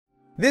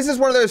This is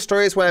one of those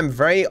stories where I'm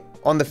very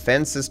on the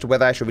fence as to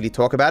whether I should really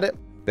talk about it,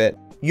 but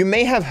you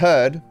may have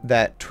heard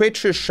that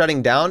Twitch is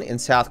shutting down in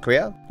South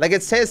Korea. Like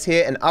it says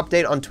here, an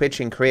update on Twitch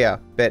in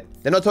Korea, but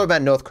they're not talking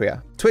about North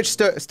Korea. Twitch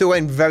still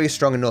going very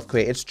strong in North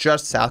Korea. It's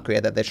just South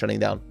Korea that they're shutting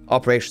down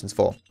operations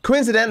for.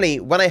 Coincidentally,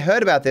 when I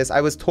heard about this,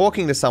 I was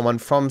talking to someone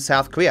from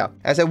South Korea.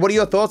 I said, what are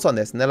your thoughts on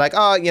this? And they're like,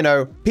 oh, you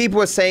know, people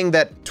were saying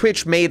that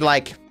Twitch made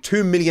like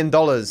 $2 million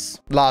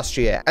last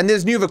year. And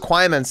there's new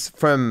requirements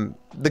from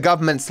the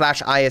government /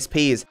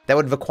 ISPs that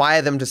would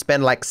require them to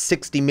spend like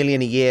 60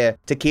 million a year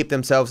to keep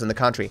themselves in the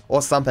country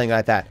or something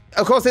like that.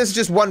 Of course, this is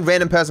just one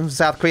random person from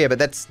South Korea, but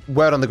that's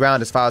word on the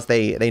ground as far as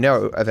they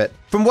know of it.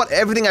 From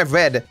everything I've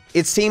read,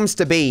 it seems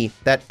to be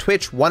that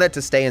Twitch wanted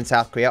to stay in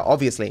South Korea,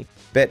 obviously.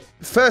 But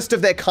first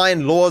of their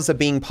kind laws are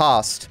being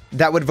passed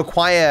that would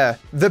require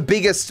the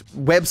biggest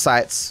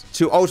websites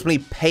to ultimately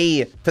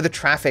pay for the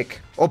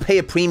traffic or pay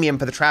a premium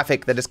for the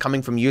traffic that is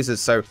coming from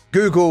users. So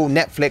Google,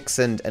 Netflix,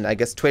 and I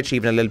guess Twitch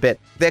even a little bit,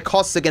 their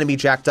costs are going to be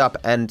jacked up,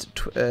 and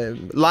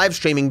live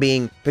streaming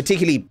being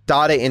particularly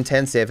data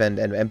intensive and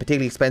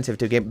particularly expensive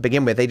to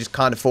begin with, they just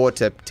can't afford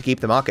to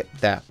keep the market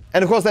there.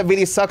 And of course, that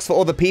really sucks for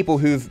all the people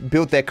who've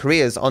built their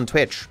careers on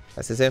Twitch.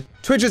 That's it.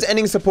 Twitch is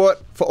ending support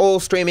for all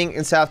streaming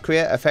in South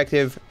Korea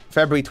effective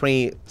February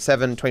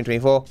 27,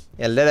 2024.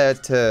 In a letter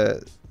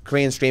to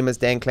Korean streamers,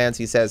 Dan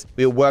Clancy says,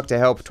 we will work to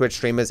help Twitch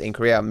streamers in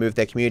Korea move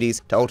their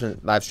communities to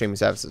alternate live streaming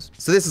services.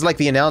 So this is like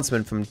the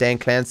announcement from Dan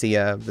Clancy,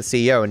 the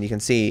CEO, and you can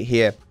see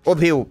here, all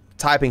the people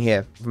typing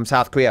here from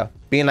South Korea,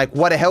 being like,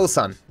 what the hell,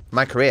 son?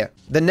 My career.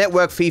 The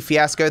network fee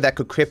fiasco that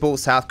could cripple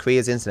South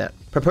Korea's internet.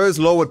 Proposed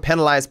law would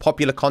penalize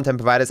popular content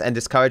providers and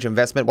discourage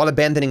investment while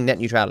abandoning net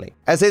neutrality.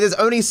 I say there's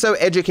only so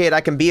educated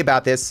I can be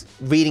about this,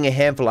 reading a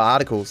handful of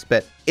articles,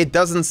 but it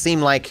doesn't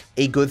seem like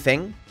a good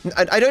thing.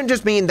 I don't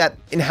just mean that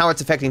in how it's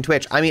affecting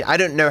Twitch. I mean, I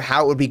don't know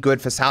how it would be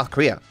good for South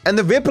Korea. And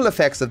the ripple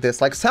effects of this,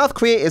 like South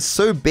Korea is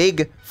so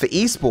big for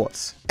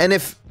esports. And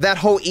if that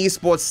whole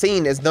esports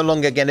scene is no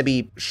longer going to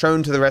be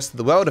shown to the rest of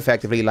the world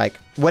effectively, like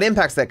what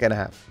impact's that going to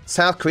have?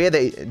 South Korea,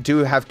 they do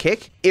have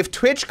Kick. If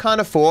Twitch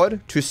can't afford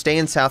to stay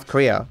in South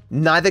Korea,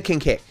 neither can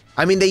Kick.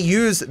 I mean, they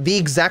use the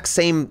exact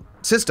same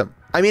system.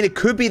 I mean, it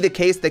could be the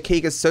case that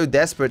Kick is so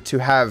desperate to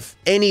have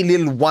any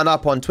little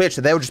one-up on Twitch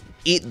that they'll just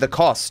eat the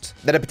cost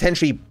that are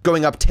potentially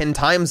going up 10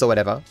 times or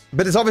whatever.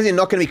 But it's obviously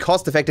not going to be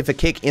cost effective for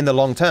Kick in the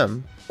long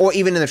term, or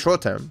even in the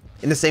short term,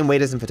 in the same way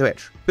it isn't for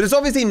Twitch. But it's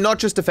obviously not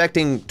just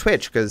affecting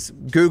Twitch, because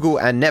Google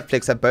and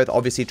Netflix have both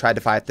obviously tried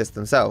to fight this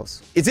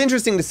themselves. It's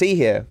interesting to see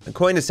here,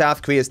 according to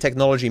South Korea's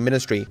technology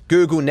ministry,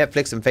 Google,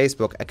 Netflix, and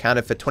Facebook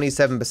accounted for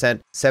 27%,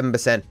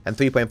 7%, and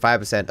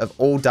 3.5% of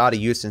all data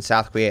used in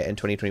South Korea in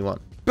 2021.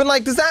 But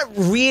like, does that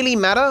really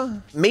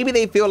matter? Maybe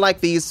they feel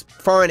like these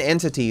foreign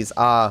entities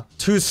are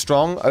too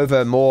strong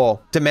over more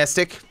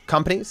domestic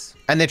companies,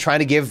 and they're trying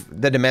to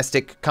give the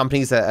domestic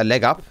companies a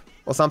leg up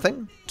or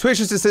something.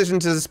 Twitch's decision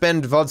to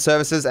suspend VOD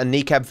services and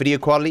kneecap video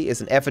quality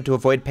is an effort to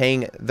avoid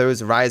paying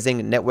those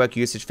rising network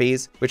usage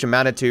fees, which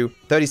amounted to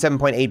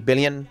 37.8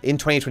 billion in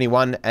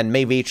 2021 and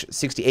may reach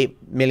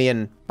 68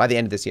 million by the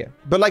end of this year.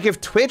 But like,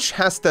 if Twitch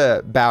has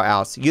to bow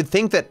out, you'd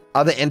think that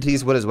other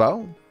entities would as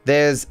well.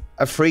 There's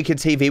a free kid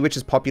TV, which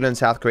is popular in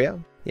South Korea.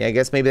 Yeah, I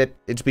guess maybe that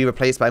it'd be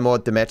replaced by more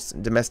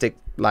domestic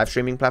live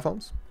streaming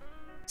platforms.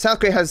 South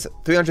Korea has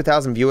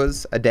 300,000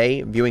 viewers a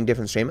day viewing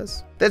different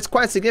streamers. That's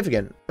quite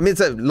significant. I mean,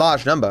 it's a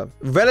large number.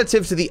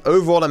 Relative to the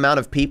overall amount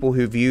of people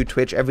who view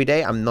Twitch every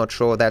day, I'm not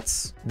sure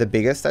that's the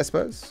biggest, I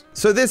suppose.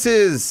 So this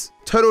is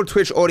total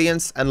Twitch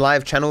audience and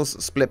live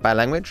channels split by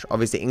language.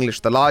 Obviously English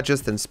the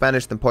largest, then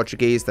Spanish, then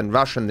Portuguese, then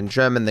Russian, then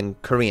German, then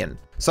Korean.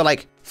 So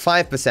like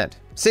 5%,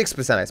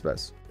 6%, I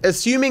suppose.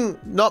 Assuming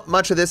not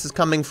much of this is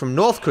coming from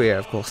North Korea,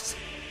 of course.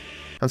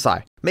 I'm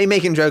sorry.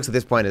 Making jokes at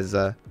this point is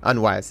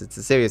unwise. It's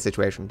a serious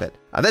situation, but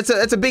that's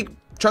a big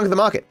chunk of the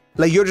market.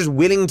 Like, you're just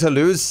willing to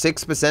lose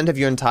 6% of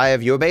your entire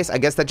viewer base. I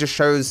guess that just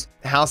shows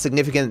how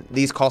significant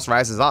these cost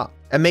rises are.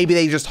 And maybe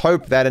they just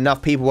hope that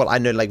enough people will, I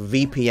know, like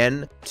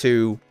VPN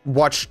to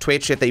watch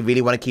Twitch if they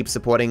really want to keep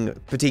supporting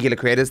particular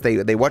creators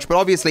they watch. But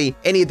obviously,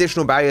 any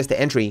additional barriers to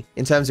entry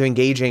in terms of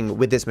engaging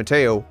with this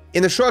material,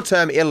 in the short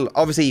term, it'll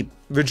obviously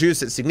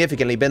reduce it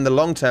significantly. But in the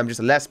long term,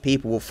 just less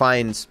people will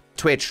find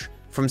Twitch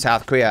from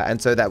South Korea,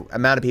 and so that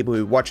amount of people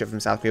who watch it from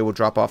South Korea will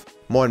drop off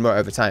more and more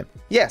over time.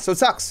 Yeah, so it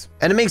sucks.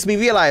 And it makes me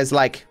realize,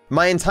 like,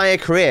 my entire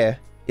career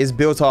is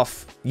built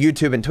off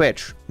YouTube and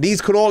Twitch.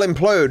 These could all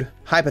implode,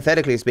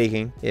 hypothetically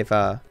speaking, if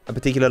a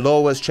particular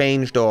law was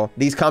changed or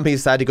these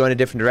companies decided to go in a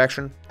different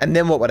direction. And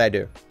then what would I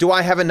do? Do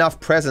I have enough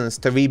presence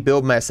to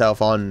rebuild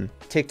myself on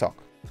TikTok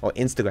or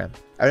Instagram?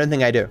 I don't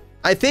think I do.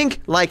 I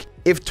think, like,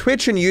 if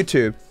Twitch and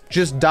YouTube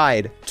just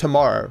died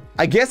tomorrow,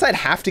 I guess I'd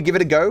have to give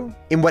it a go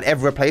in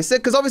whatever replaces it,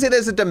 because obviously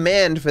there's a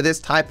demand for this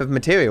type of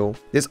material,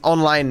 this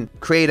online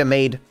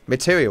creator-made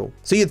material.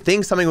 So you'd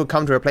think something would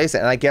come to replace it,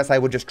 and I guess I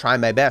would just try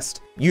my best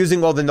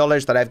using all the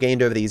knowledge that I've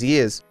gained over these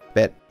years.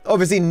 But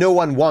obviously no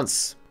one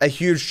wants a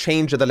huge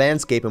change of the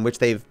landscape in which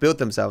they've built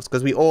themselves,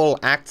 because we all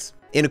act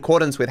in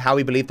accordance with how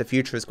we believe the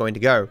future is going to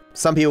go.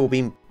 Some people will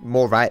be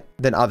more right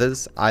than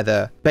others,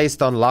 either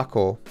based on luck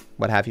or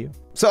what have you.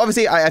 So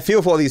obviously, I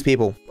feel for all these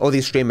people, all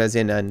these streamers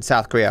in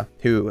South Korea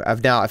who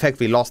have now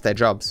effectively lost their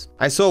jobs.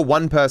 I saw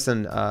one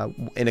person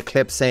in a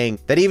clip saying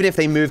that even if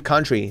they move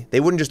country, they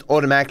wouldn't just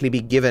automatically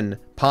be given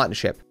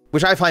partnership,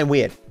 which I find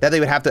weird, that they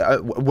would have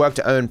to work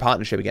to earn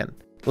partnership again.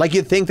 Like,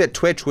 you'd think that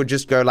Twitch would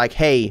just go like,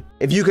 hey,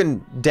 if you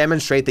can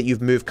demonstrate that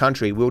you've moved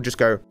country, we'll just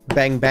go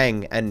bang,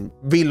 bang and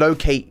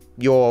relocate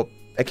your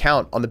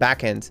account on the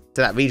back end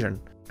to that region.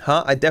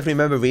 Huh? I definitely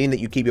remember reading that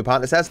you keep your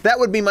partner stats. That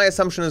would be my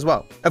assumption as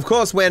well. Of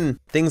course, when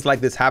things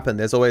like this happen,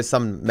 there's always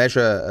some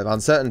measure of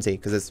uncertainty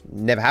because it's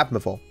never happened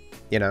before,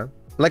 you know?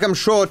 Like, I'm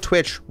sure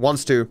Twitch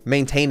wants to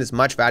maintain as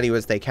much value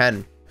as they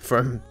can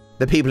from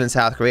the people in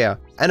South Korea.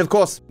 And of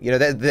course, you know,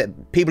 the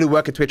people who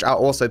work at Twitch are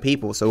also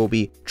people, so we'll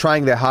be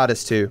trying their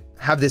hardest to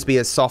have this be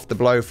as soft a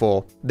blow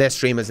for their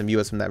streamers and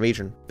viewers from that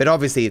region. But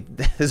obviously,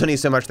 there's only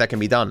so much that can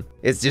be done.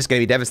 It's just going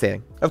to be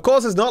devastating. Of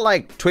course, it's not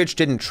like Twitch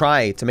didn't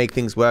try to make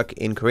things work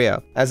in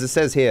Korea. As it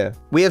says here,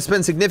 we have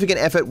spent significant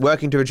effort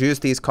working to reduce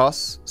these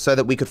costs so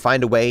that we could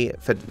find a way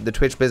for the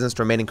Twitch business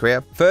to remain in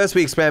Korea. First,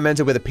 we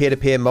experimented with a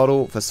peer-to-peer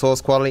model for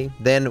source quality.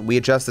 Then we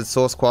adjusted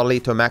source quality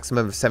to a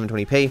maximum of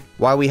 720p.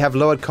 While we have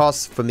lowered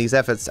costs from these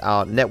efforts,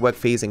 our network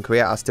fees in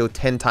Korea are still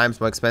 10 times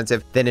more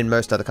expensive than in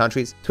most other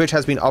countries. Twitch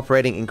has been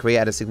operating in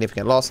Korea at a significant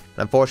loss,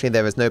 and unfortunately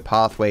there is no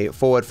pathway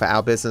forward for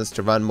our business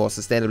to run more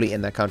sustainably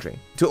in that country.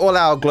 To all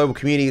our global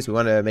communities, we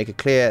want to make it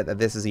clear that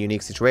this is a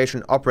unique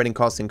situation. Operating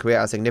costs in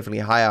Korea are significantly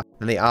higher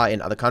than they are in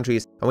other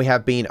countries, and we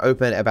have been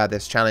open about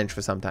this challenge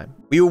for some time.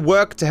 We will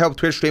work to help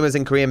Twitch streamers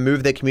in Korea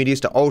move their communities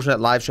to alternate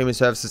live streaming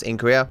services in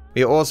Korea.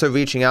 We are also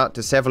reaching out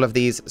to several of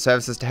these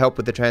services to help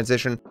with the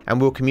transition,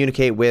 and we'll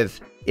communicate with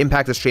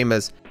impacted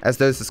streamers as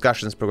those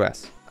discussions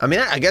progress. I mean,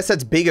 I guess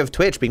that's big of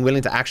Twitch being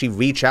willing to actually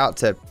reach out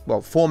to,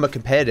 well, former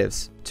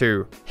competitors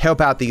to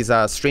help out these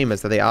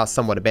streamers that they are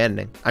somewhat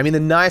abandoning. I mean, the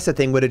nicer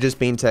thing would have just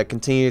been to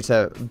continue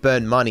to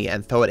burn money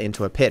and throw it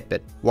into a pit,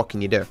 but what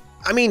can you do?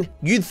 I mean,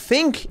 you'd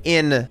think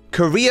in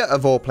Korea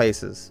of all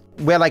places,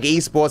 where like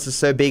esports is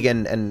so big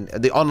and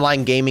the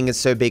online gaming is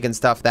so big and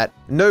stuff, that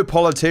no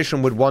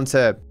politician would want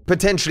to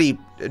potentially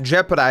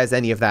jeopardize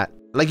any of that.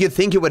 Like, you'd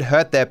think it would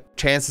hurt their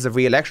chances of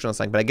re-election or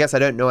something, but I guess I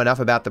don't know enough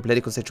about the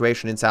political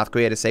situation in South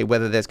Korea to say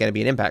whether there's going to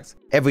be an impact.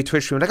 Every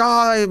Twitch streamer like,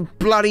 oh,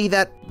 bloody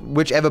that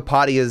whichever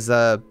party is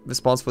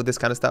responsible for this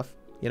kind of stuff,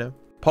 you know?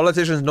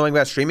 Politicians knowing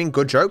about streaming,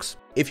 good jokes.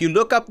 If you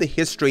look up the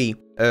history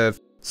of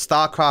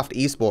StarCraft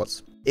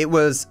esports, it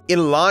was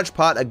in large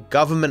part a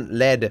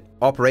government-led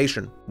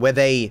operation where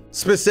they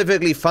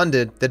specifically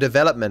funded the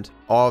development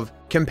of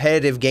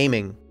competitive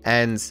gaming.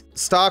 And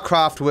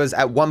StarCraft was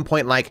at one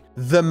point like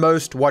the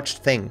most watched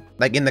thing,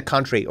 like in the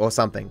country or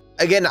something.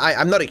 Again,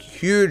 I'm not a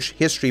huge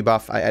history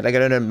buff. I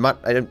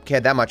don't care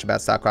that much about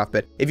StarCraft,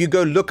 but if you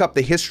go look up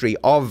the history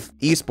of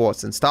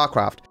esports and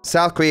StarCraft,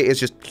 South Korea is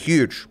just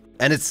huge.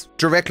 And it's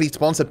directly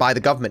sponsored by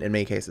the government in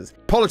many cases.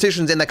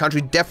 Politicians in that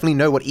country definitely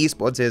know what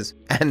esports is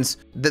and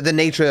the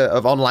nature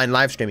of online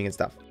live streaming and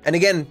stuff. And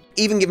again,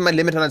 even given my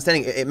limited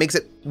understanding, it makes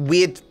it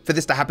weird for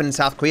this to happen in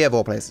South Korea of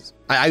all places.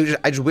 I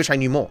just wish I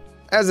knew more.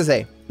 As I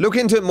say, look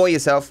into it more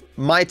yourself.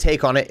 My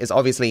take on it is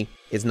obviously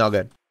it's not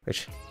good,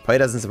 which probably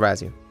doesn't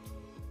surprise you.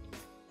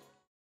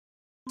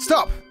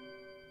 Stop!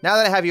 Now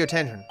that I have your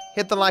attention,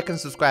 hit the like and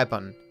subscribe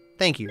button.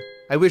 Thank you.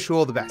 I wish you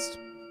all the best.